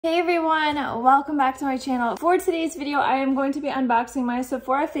Hey everyone, welcome back to my channel. For today's video, I am going to be unboxing my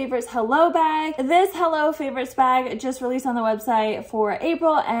Sephora Favorites Hello bag. This Hello Favorites bag just released on the website for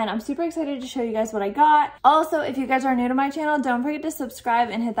April, and I'm super excited to show you guys what I got. Also, if you guys are new to my channel, don't forget to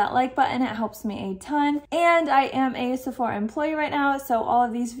subscribe and hit that like button. It helps me a ton. And I am a Sephora employee right now, so all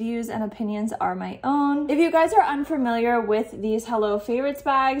of these views and opinions are my own. If you guys are unfamiliar with these Hello Favorites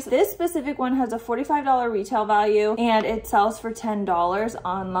bags, this specific one has a $45 retail value and it sells for $10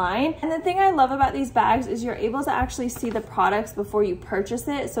 online. And the thing I love about these bags is you're able to actually see the products before you purchase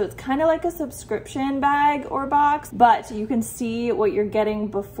it. So it's kind of like a subscription bag or box, but you can see what you're getting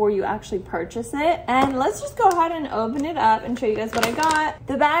before you actually purchase it. And let's just go ahead and open it up and show you guys what I got.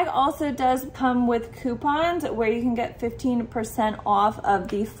 The bag also does come with coupons where you can get 15% off of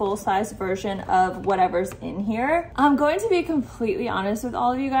the full-size version of whatever's in here. I'm going to be completely honest with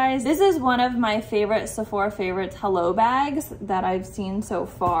all of you guys. This is one of my favorite Sephora Favorites Hello bags that I've seen so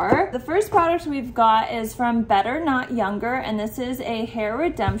far. The first product we've got is from Better Not Younger, and this is a hair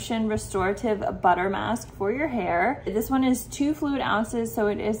redemption restorative butter mask for your hair. This one is 2 fluid ounces, so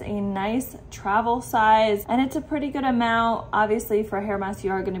it is a nice travel size, and it's a pretty good amount. Obviously for a hair mask, you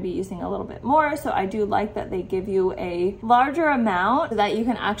are going to be using a little bit more, so I do like that they give you a larger amount so that you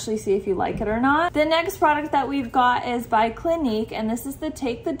can actually see if you like it or not. The next product that we've got is by Clinique, and this is the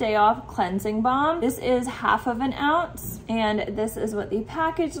Take the Day Off Cleansing Balm. This is 1/2 ounce, and this is what the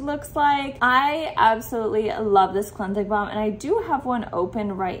package looks like. I absolutely love this cleansing balm, and I do have one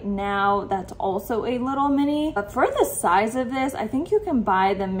open right now that's also a little mini, but for the size of this, I think you can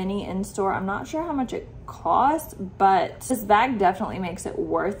buy the mini in store. I'm not sure how much it cost, but this bag definitely makes it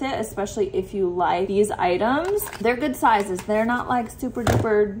worth it, especially if you like these items. They're good sizes. They're not like super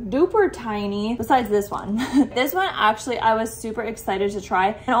duper duper tiny, besides this one. This one actually I was super excited to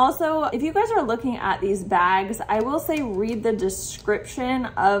try. And also, if you guys are looking at these bags, I will say read the description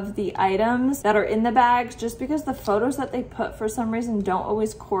of the items that are in the bags, just because the photos that they put for some reason don't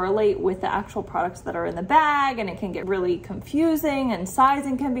always correlate with the actual products that are in the bag, and it can get really confusing, and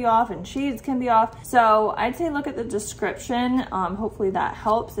sizing can be off and shades can be off. So I'd say look at the description. Hopefully that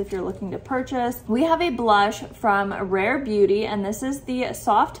helps if you're looking to purchase. We have a blush from Rare Beauty, and this is the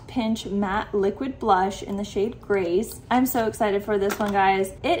Soft Pinch Matte Liquid Blush in the shade Grace. I'm so excited for this one,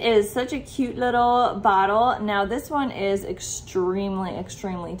 guys. It is such a cute little bottle. Now this one is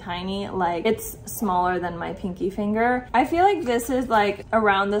extremely tiny. Like, it's smaller than my pinky finger. I feel like this is like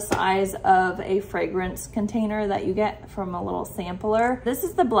around the size of a fragrance container that you get from a little sampler. This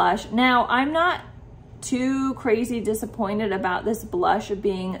is the blush. Now, I'm not too crazy disappointed about this blush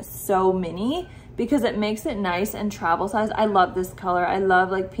being so mini, because it makes it nice and travel size. I love this color. I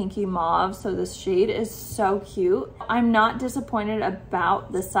love like pinky mauve, so this shade is so cute. I'm not disappointed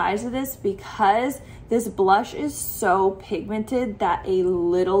about the size of this, because this blush is so pigmented that a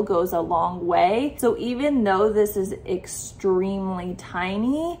little goes a long way. So even though this is extremely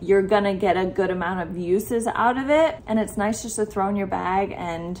tiny, you're gonna get a good amount of uses out of it. And it's nice just to throw in your bag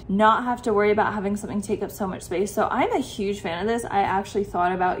and not have to worry about having something take up so much space. So I'm a huge fan of this. I actually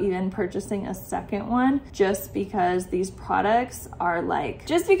thought about even purchasing a second one, just because these products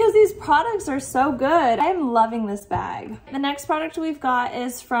are so good. I'm loving this bag. The next product we've got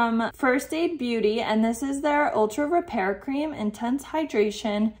is from First Aid Beauty, and this is their Ultra Repair Cream Intense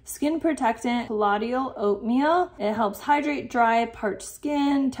Hydration Skin Protectant Colloidal Oatmeal. It helps hydrate dry, parched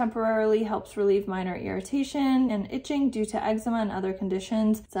skin, temporarily helps relieve minor irritation and itching due to eczema and other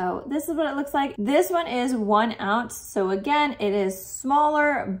conditions. So this is what it looks like. This one is 1 ounce. So again, it is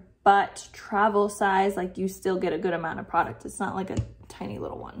smaller, but travel size. Like, you still get a good amount of product. It's not like a tiny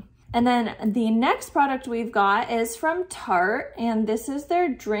little one. And then the next product we've got is from Tarte, and this is their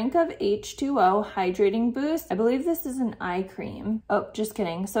Drink of H2O Hydrating Boost. I believe this is an eye cream. Oh, just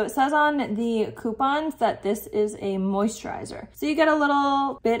kidding. So it says on the coupons that this is a moisturizer. So you get a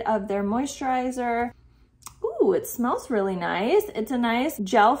little bit of their moisturizer. Ooh, it smells really nice. It's a nice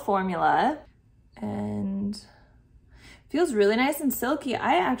gel formula and feels really nice and silky.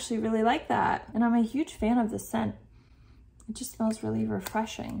 I actually really like that, and I'm a huge fan of the scent. It just smells really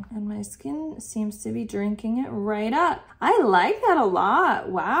refreshing, and my skin seems to be drinking it right up. I like that a lot.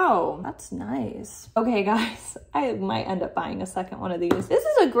 Wow, that's nice. Okay, guys, I might end up buying a second one of these. This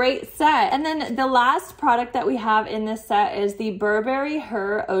is a great set. And then the last product that we have in this set is the Burberry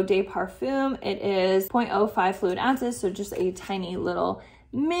Her Eau de Parfum. It is 0.05 fluid ounces, so just a tiny little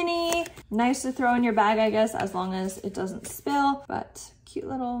mini. Nice to throw in your bag, I guess, as long as it doesn't spill, but cute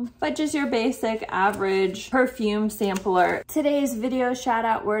little, but just your basic average perfume sampler. Today's video shout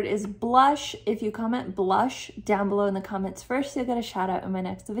out word is blush. If you comment blush down below in the comments first, you'll get a shout out in my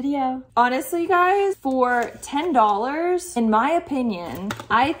next video. Honestly, guys, for $10, in my opinion,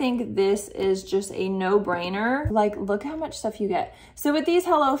 I think this is just a no-brainer. Like, look how much stuff you get. So with these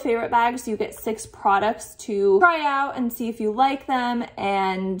Hello Favorite bags, you get 6 products to try out and see if you like them.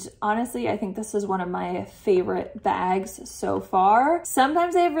 And honestly, I think this is one of my favorite bags so far.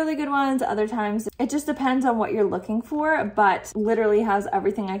 Sometimes they have really good ones, other times it just depends on what you're looking for, but literally has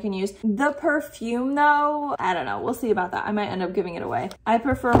everything I can use. The perfume though, I don't know, we'll see about that. I might end up giving it away. I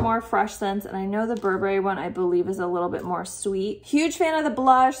prefer more fresh scents, and I know the Burberry one I believe is a little bit more sweet. Huge fan of the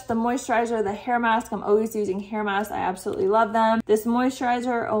blush, the moisturizer, the hair mask. I'm always using hair masks. I absolutely love them. This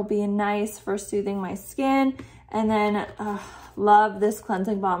moisturizer will be nice for soothing my skin. And then love this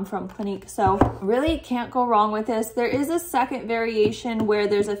cleansing balm from Clinique. So really can't go wrong with this. There is a second variation where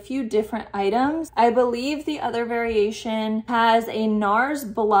there's a few different items. I believe the other variation has a NARS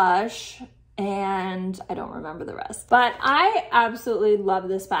blush, and I don't remember the rest, but I absolutely love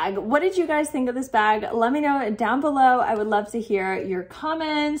this bag. What did you guys think of this bag? Let me know down below. I would love to hear your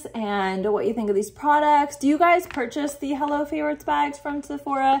comments and what you think of these products. Do you guys purchase the Hello Favorites bags from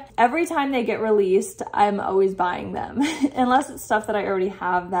Sephora? Every time they get released, I'm always buying them, unless it's stuff that I already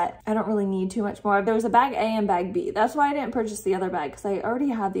have that I don't really need too much more. There was a bag A and bag B. That's why I didn't purchase the other bag, because I already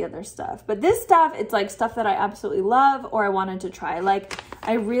had the other stuff. But this stuff, it's like stuff that I absolutely love or I wanted to try. Like,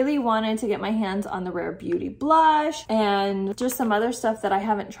 I really wanted to get my hands on the Rare Beauty blush and just some other stuff that I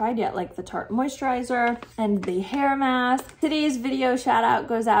haven't tried yet, like the Tarte moisturizer and the hair mask. Today's video shout out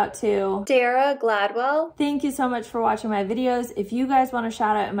goes out to Sarah Gladwell. Thank you so much for watching my videos. If you guys want a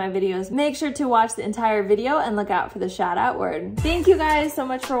shout out in my videos, make sure to watch the entire video and look out for the shout out word. Thank you guys so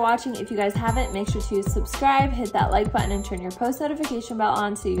much for watching. If you guys haven't, make sure to subscribe, hit that like button, and turn your post notification bell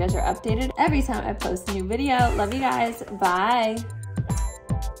on so you guys are updated every time I post a new video. Love you guys. Bye.